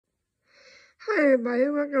Hi everybody,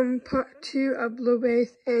 welcome to part 2 of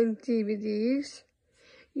Blu-rays and DVDs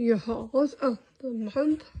hauls of the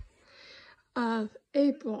month of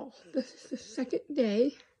April. This is the second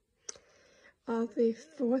day of the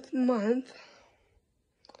 4th month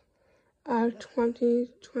of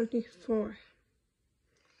 2024.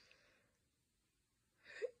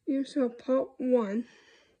 You saw part 1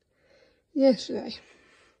 yesterday,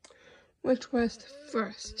 which was the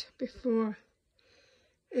first before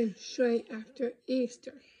and straight after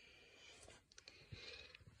Easter.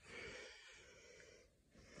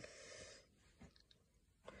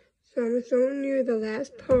 So I'm showing you the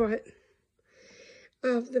last part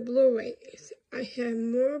of the Blu-rays. I have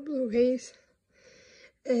more Blu-rays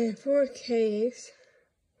and 4Ks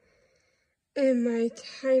in my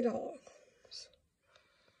titles.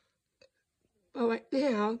 But right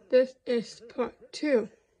now, this is part 2.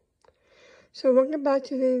 So welcome back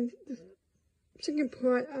to the second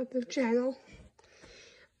part of the channel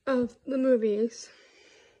of the movies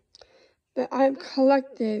that I've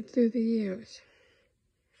collected through the years.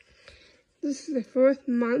 This is the 4th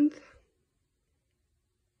month,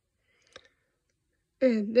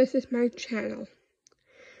 and this is my channel.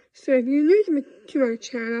 So if you're new to my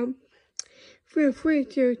channel, feel free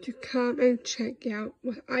to come and check out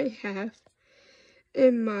what I have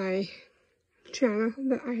in my channel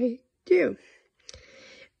that I do.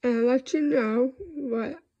 And I'll let you know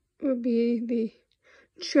what will be the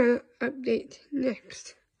channel update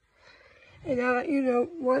next. And I'll let you know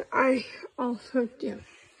what I also do,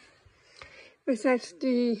 besides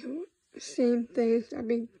the same things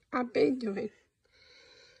I've been doing.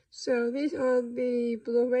 So these are the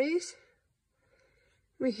Blu-rays.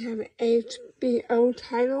 We have an HBO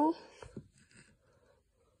title.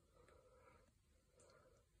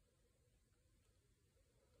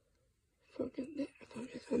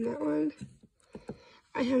 Focus on that one.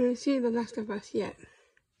 I haven't seen The Last of Us yet.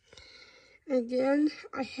 Again,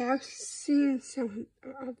 I have seen some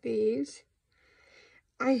of these.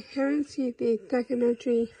 I haven't seen the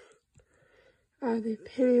documentary the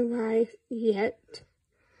Pennywise yet.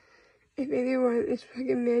 If anyone is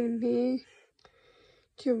recommending me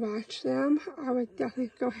to watch them, I would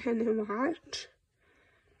definitely go ahead and watch.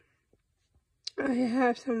 I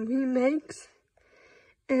have some remakes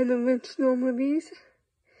and original movies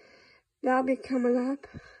that'll be coming up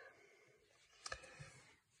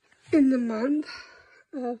in the month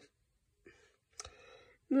of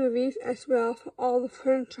movies, as well for all the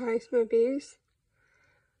franchise movies.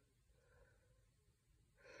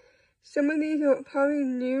 Some of these are probably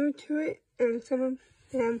new to it, and some of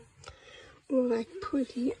them were like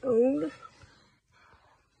pretty old.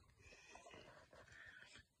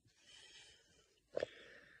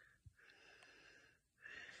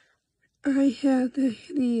 I have this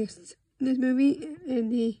movie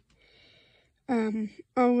in the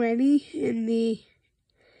already in the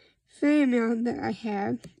fan mail that I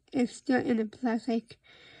have. It's still in a plastic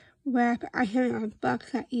wrap. I haven't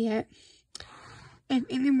unboxed that yet. If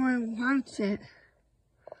anyone wants it,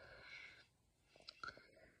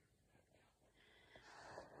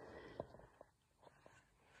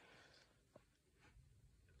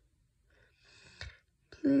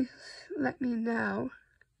 please let me know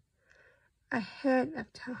ahead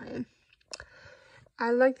of time.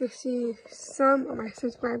 I'd like to see some of my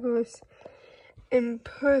subscribers in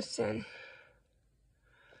person.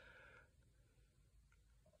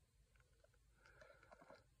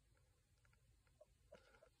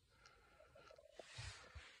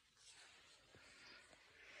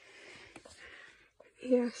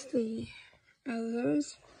 Here's the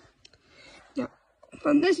others. Now,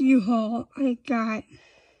 from this U-Haul, I got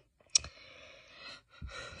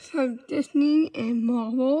some Disney and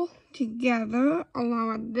Marvel together,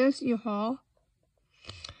 along with this U-Haul,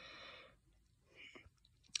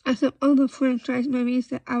 and some other franchise movies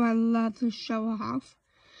that I would love to show off,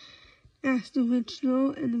 as the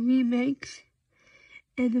original and the remakes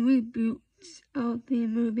and the reboots of the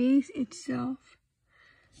movies itself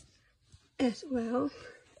as well.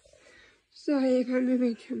 Sorry if I'm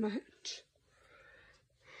moving too much.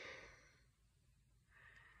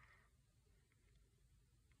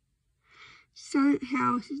 Silent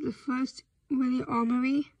House is the first really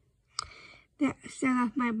armory that set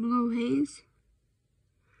off my Blu-rays.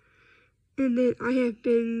 And then I have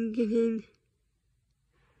been getting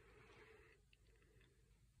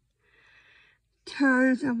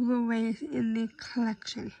tons of Blu-rays in the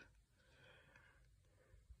collection.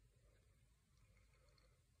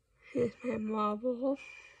 Here's my Marvel.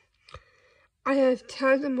 I have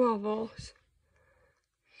tons of Marvels.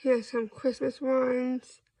 Here's some Christmas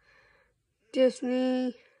ones.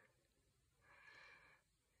 Disney.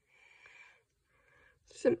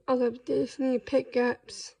 some other Disney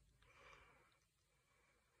pickups.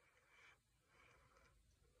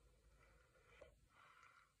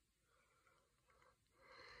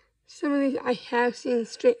 Some of these I have seen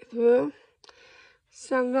straight through.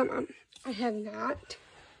 Some of them I have not.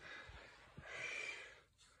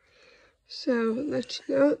 So let's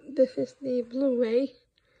note this is the Blu-ray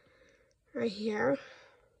right here.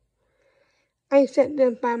 I set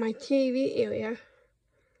them by my TV area.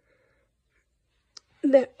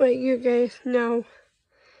 That way you guys know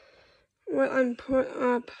what I'm putting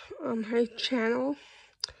up on my channel.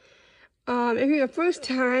 If you're the first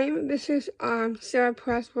time, this is Sarah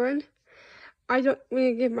Presswood. I don't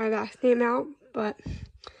really give my last name out, but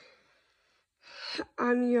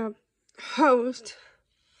I'm your host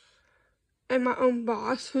and my own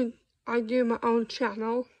boss. I do my own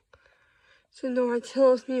channel, so no one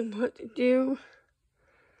tells me what to do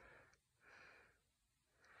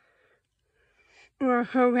or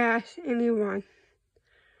harass anyone.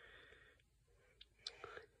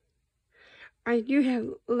 I do have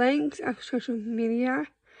links of social media.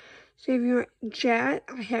 So if you want Jet,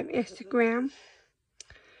 I have Instagram.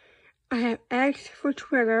 I have X for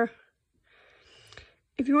Twitter.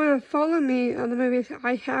 If you want to follow me on the movies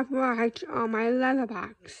I have watched on my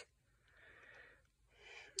letterbox,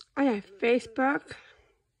 I have Facebook.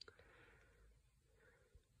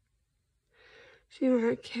 So you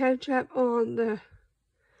want to catch up on the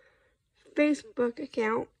Facebook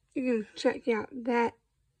account, you can check out that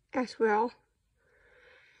as well.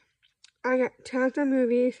 I got tons of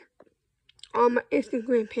movies on my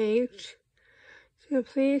Instagram page, so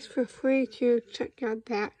please feel free to check out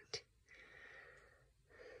that.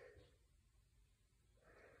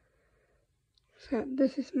 So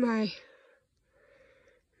this is my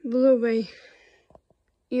Blu-ray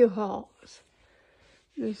Hauls.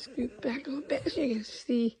 Let me scoot back a little bit so you can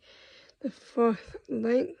see the fourth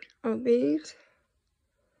link of these.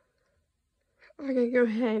 I can go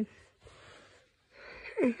ahead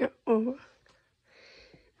and go over.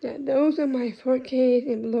 Yeah, those are my 4Ks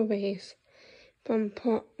and Blu-rays from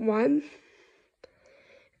part 1,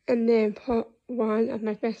 and then part 1 of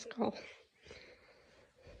my best call.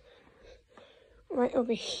 Right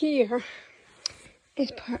over here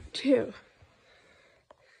is part 2.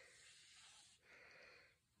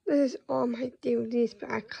 This is all my DVDs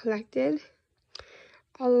that I collected,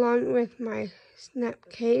 along with my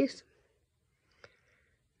Snapcase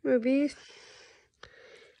movies.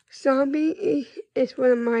 Zombie is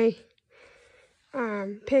one of my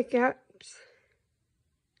pickups.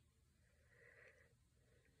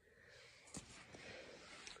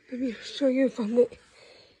 Let me show you from the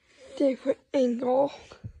different angle.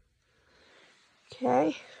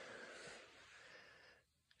 Okay.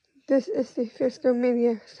 This is the physical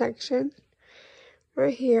media section.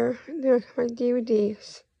 Right here, there's my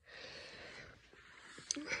DVDs.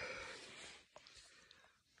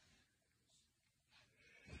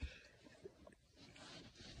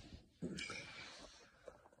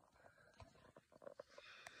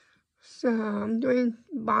 So I'm doing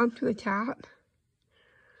bottom to the top.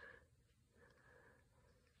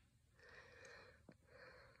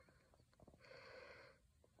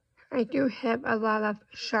 I do have a lot of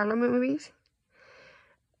Charlotte movies,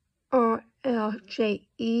 or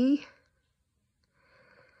LJE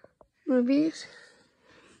movies.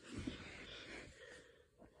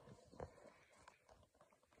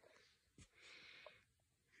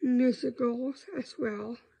 Musicals as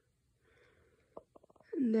well.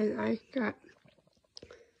 And then I got,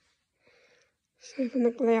 sorry from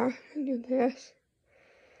the glare, I do this.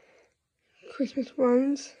 Christmas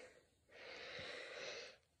ones.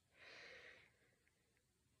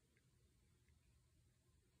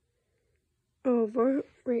 Over,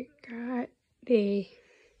 we got the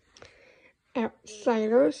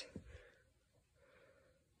Outsiders.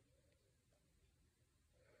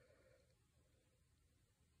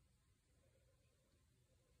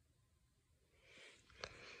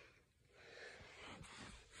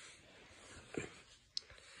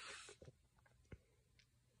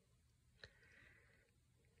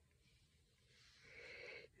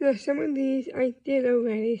 Now some of these I did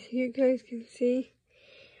already, so you guys can see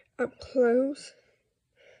up close.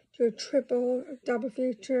 Do a triple, a double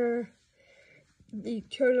feature, the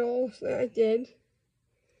Turtles that I did.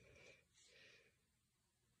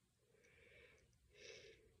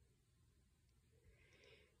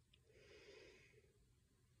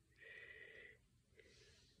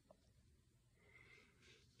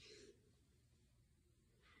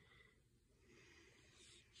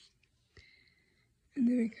 And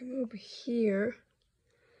then I come over here.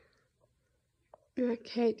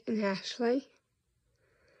 Kate and Ashley.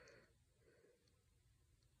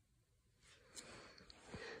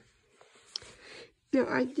 Now,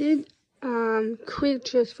 I did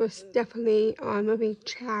creatures for Stephanie on Movie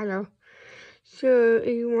Channel. So if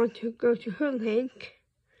you want to go to her link,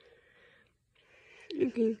 you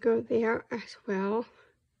can go there as well.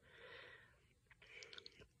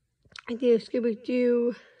 I did a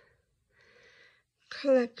Scooby-Doo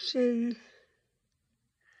collection,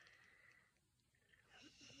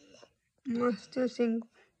 monsters and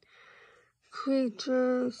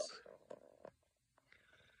creatures.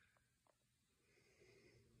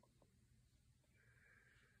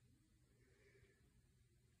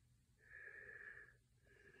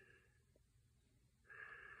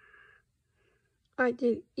 I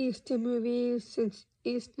did Easter movies since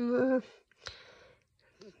Easter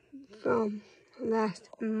from last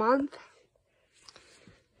month.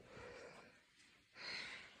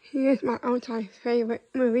 Here's my all-time favorite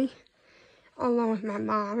movie, along with my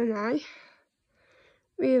mom and I.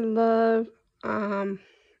 We love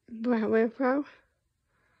Brad Whitford,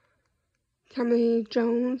 Tommy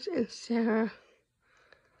Jones, and Sarandon.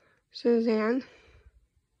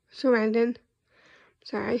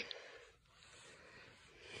 Sorry.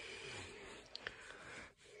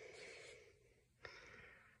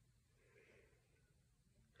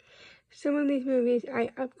 Some of these movies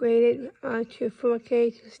I upgraded to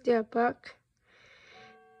 4K to Steelbook,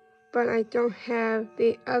 but I don't have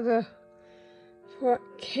the other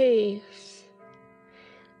 4Ks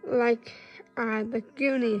like the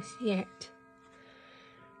Goonies yet.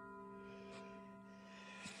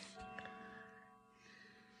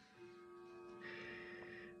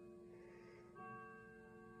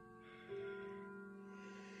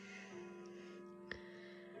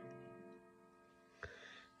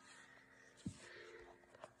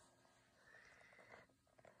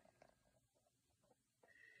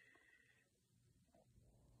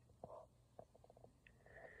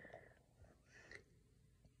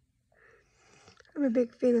 I'm a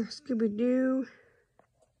big fan of Scooby-Doo.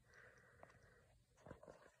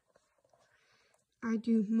 I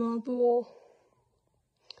do Marvel.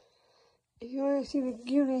 If you want to see the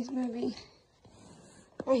Goonies movie,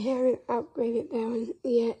 I haven't upgraded that one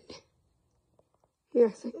yet.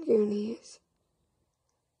 Here's the Goonies.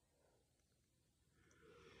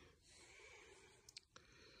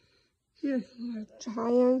 Here's the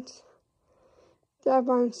Giants.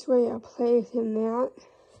 Devon Sawyer plays in that.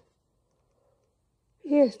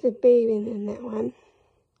 Here's the baby in that one.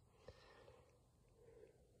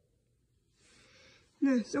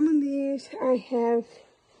 Now, some of these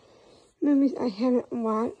movies I haven't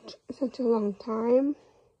watched in such a long time.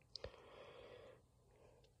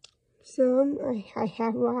 Some I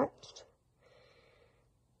have watched.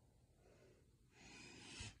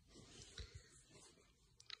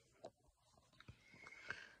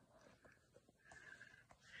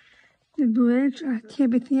 The Bridge of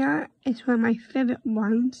Terabithia is one of my favorite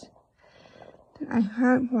ones that I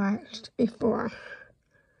haven't watched before.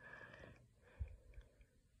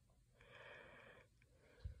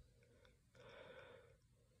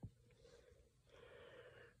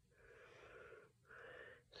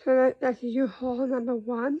 So that's U-Haul number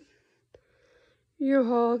 1,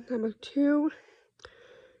 U-Haul number 2,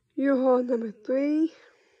 U-Haul number 3,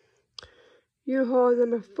 U-Haul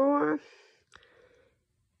number 4,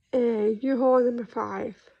 and U-Haul number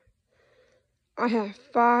 5. I have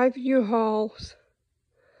 5 U-Hauls.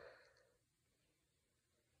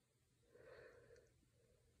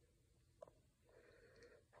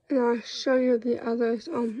 And I'll show you the others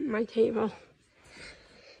on my table.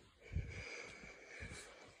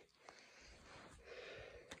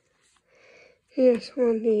 Here's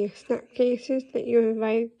one of the snack cases that you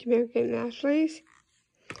invited to American Ashley's.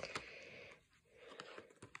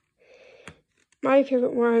 My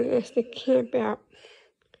favorite one is the camp out.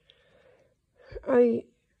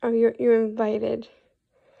 You're invited.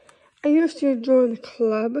 I used to join the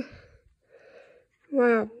club a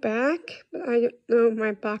while back, but I don't know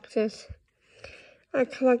my boxes. I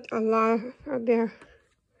collect a lot of their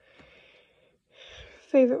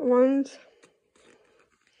favorite ones.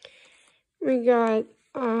 We got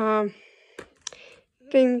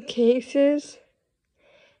thin cases,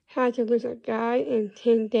 how to lose a guy in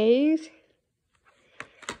 10 days.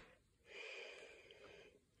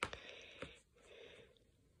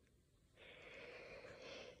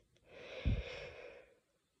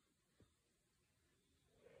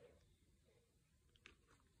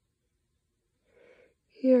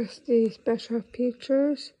 Here's the special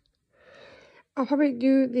features. I'll probably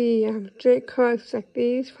do the J cards like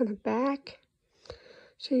these from the back,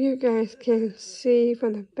 so you guys can see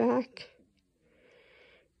from the back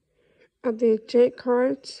of the J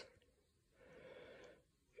cards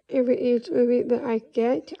every each movie that I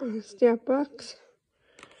get on Steelbooks.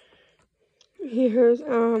 Here's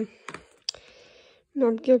Mel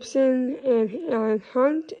Gibson and Alan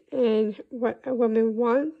Hunt and What a Woman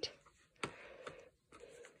Want.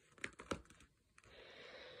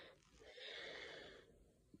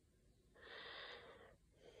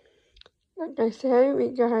 Like I said, we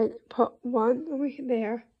got part 1 over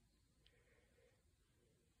there.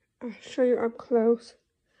 I'll show you up close,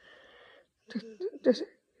 just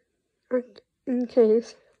in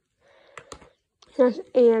case. Here's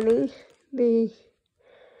Annie, the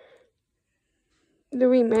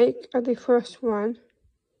remake of the first one.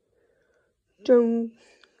 Joan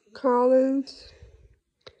Collins,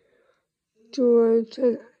 George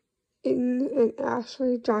and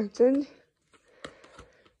Ashley Johnson.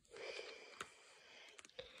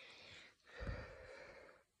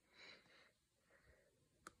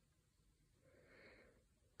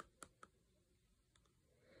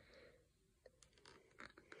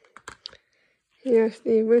 Here's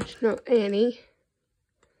the original Annie,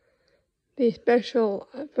 the special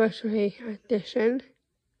anniversary edition.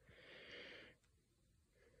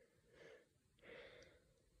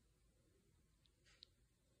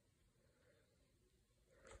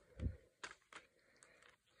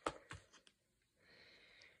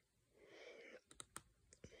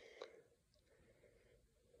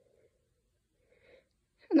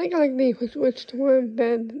 I think I like the which one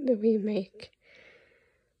better than the remake.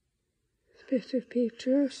 Special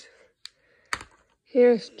features.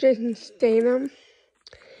 Here's Jason Statham.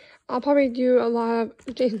 I'll probably do a lot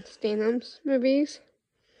of Jason Statham's movies.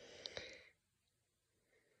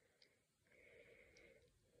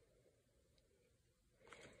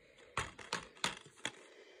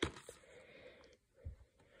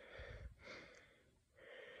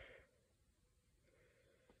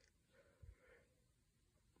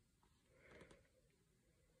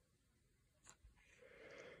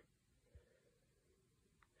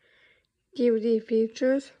 DVD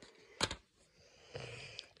features.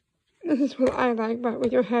 This is what I like, but we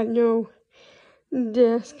don't have no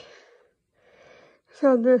disc.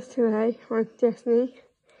 So this today on Disney.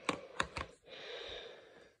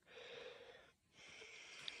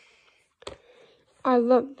 I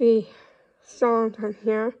love the songs on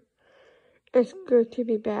here. It's Good to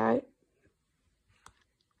Be Bad.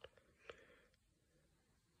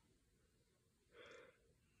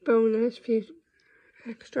 Bonus few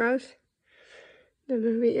extras. The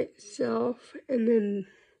movie itself, and then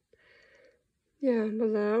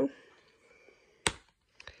below.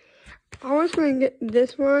 I was going to get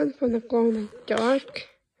this one from the Glow in the Dark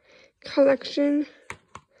collection,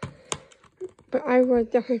 but I will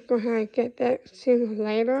definitely go ahead and get that sooner or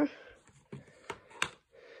later.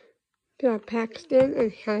 Bill Paxton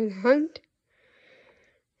and Helen Hunt.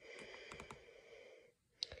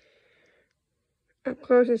 Up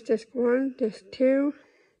close is disc 1, disc 2.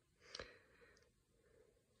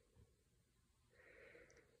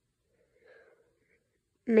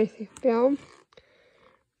 Amazing film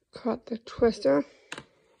called The Twister.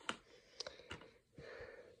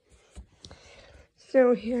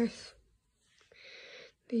 So here's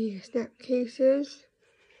the snap cases.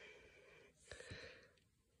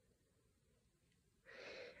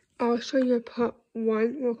 I'll show you part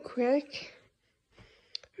 1 real quick,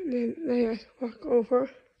 and then let us walk over.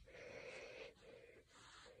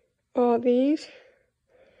 All these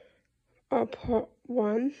are part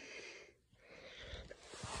 1.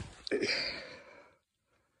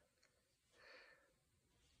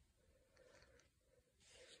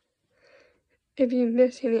 If you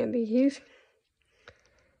miss any of these,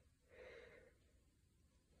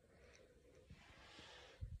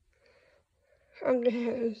 I'm going to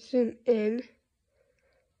have to zoom in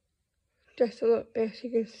just a little bit so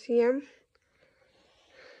you can see them.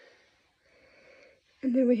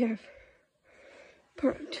 And then we have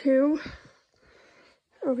part 2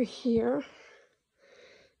 over here.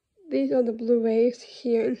 These are the Blu-rays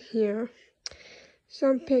here and here.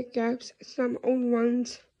 Some pickups, some old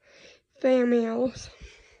ones, fan mails.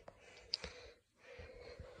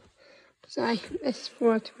 Sorry, this is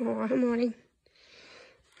for tomorrow morning.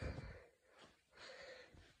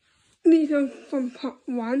 These are from part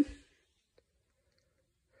 1.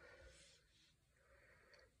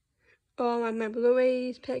 All of my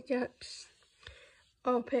Blu-rays, pickups,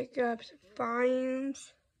 all pickups,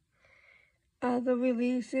 finds, other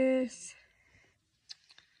releases.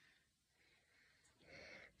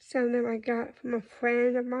 Some of them I got from a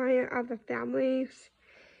friend of mine, other families,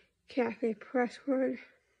 Kathy Presswood.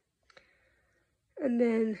 And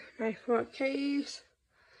then my 4Ks.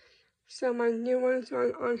 Some of my new ones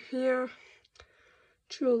are on here.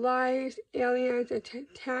 True Lies, Aliens, The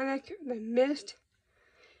Titanic, The Mist,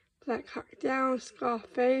 Black Hawk Down,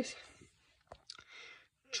 Scarface,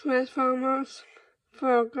 Transformers,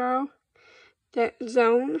 Virgo, Dead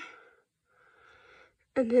Zone,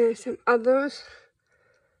 and then some others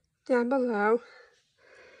down below.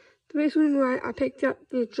 The reason why I picked up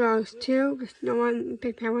these drawers too, because no one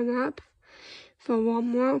picked that one up for one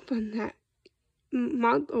more from that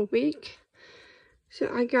month or week. So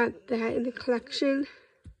I got that in the collection.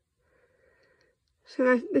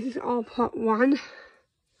 So this is all part one.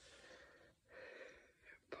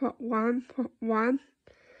 Part one.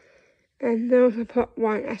 And those are part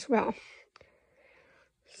one as well.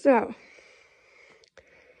 So,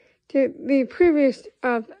 the previous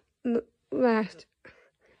of last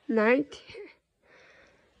night,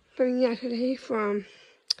 from yesterday, from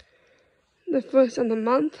the first of the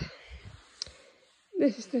month.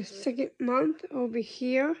 This is the second month over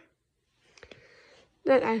here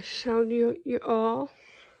that I showed you all.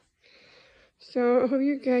 So I hope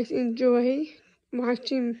you guys enjoy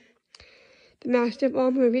watching the Master of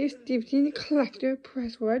All Movies DVD Collector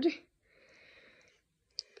Presswood.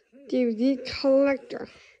 DVD Collector.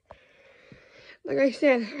 Like I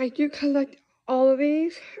said, I do collect all of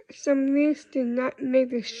these. Some of these did not make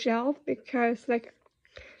the shelf because like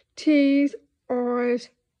T's, R's,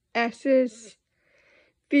 S's,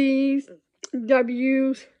 B's,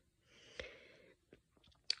 W's.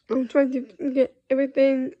 I'm trying to get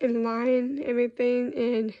everything in line, everything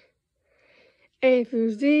in A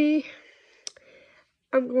through Z.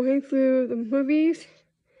 I'm going through the movies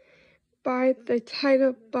by the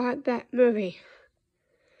title by that movie.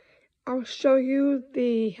 I'll show you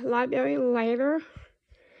the library later.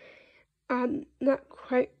 I'm not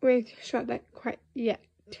quite ready to show that quite yet.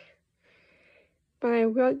 But I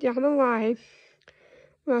will down the line.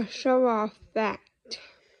 We'll show off that.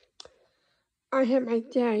 I had my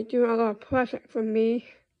dad do a little project for me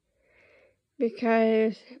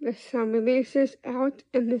because there's some releases out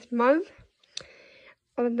in this month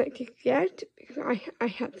I would like to get because I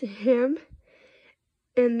helped him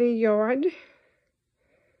in the yard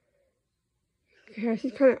because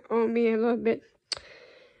he kind of owed me a little bit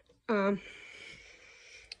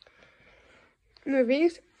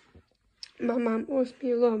movies. My mom owes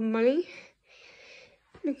me a little money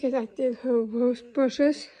because I did her rose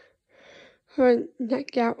bushes, her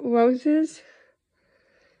deck out roses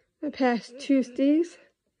the past Tuesdays.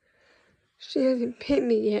 She hasn't paid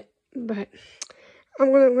me yet, but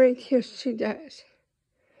I'm gonna wait till she does.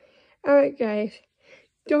 Alright guys,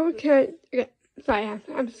 don't forget,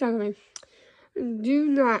 I'm sorry. Do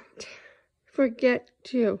not forget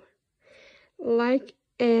to like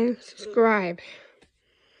and subscribe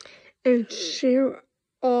and share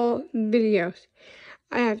all videos.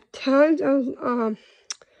 I have tons of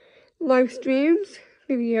live streams,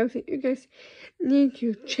 videos that you guys need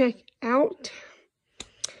to check out.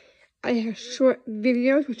 I have short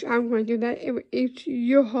videos, which I'm going to do that every each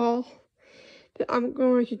U-Haul that I'm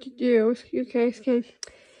going to do, so you guys can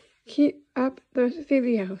keep up those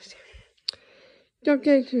videos. Don't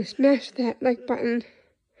forget to smash that like button.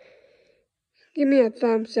 Give me a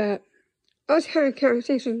thumbs up. Let's have a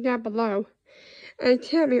conversation down below and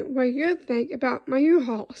tell me what you think about my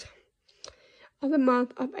U-Hauls of the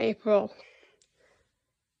month of April.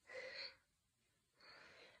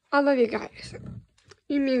 I love you guys.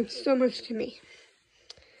 You mean so much to me.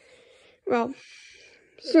 Well,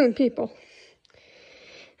 certain people.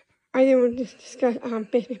 I didn't want to discuss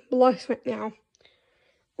Basement Blush right now,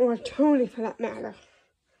 or Tony for that matter.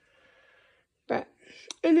 But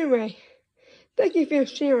anyway, thank you for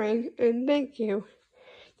sharing, and thank you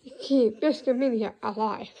to keep Biscuit Media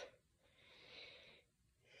alive.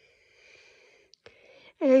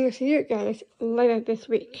 And I will see you guys later this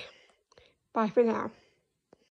week. Bye for now.